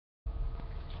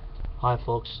Hi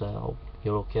folks, hope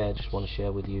you're okay. I just want to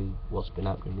share with you what's been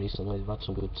happening recently. We've had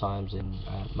some good times in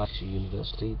Manchester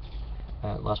University.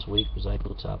 Last week was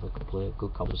able to have a couple of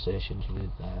good conversations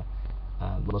with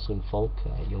Muslim folk,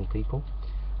 young people.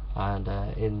 And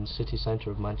in city centre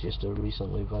of Manchester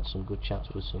recently we've had some good chats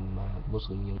with some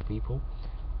Muslim young people,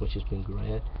 which has been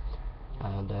great.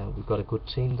 And we've got a good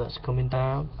team that's coming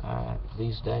down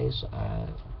these days,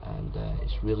 and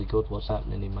it's really good what's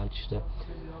happening in Manchester.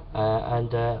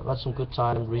 And I've had some good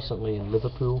time recently in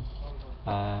Liverpool,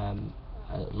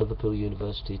 at Liverpool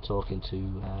University, talking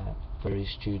to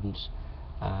various students,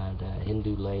 and a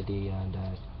Hindu lady and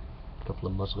a couple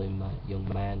of Muslim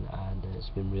young men, and it's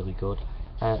been really good.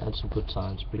 And some good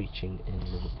times preaching in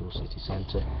Liverpool city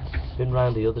centre. Been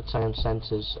round the other town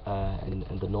centres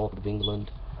in the north of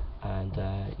England, and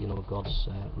you know, God's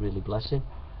really blessing.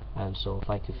 And so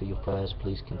thank you for your prayers.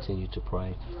 Please continue to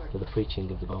pray for the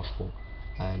preaching of the gospel.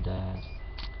 And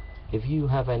if you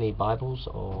have any Bibles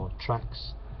or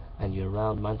tracts and you're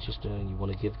around Manchester and you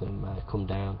want to give them, come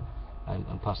down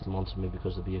and pass them on to me,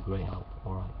 because they'll be a great help.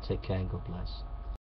 Alright, take care and God bless.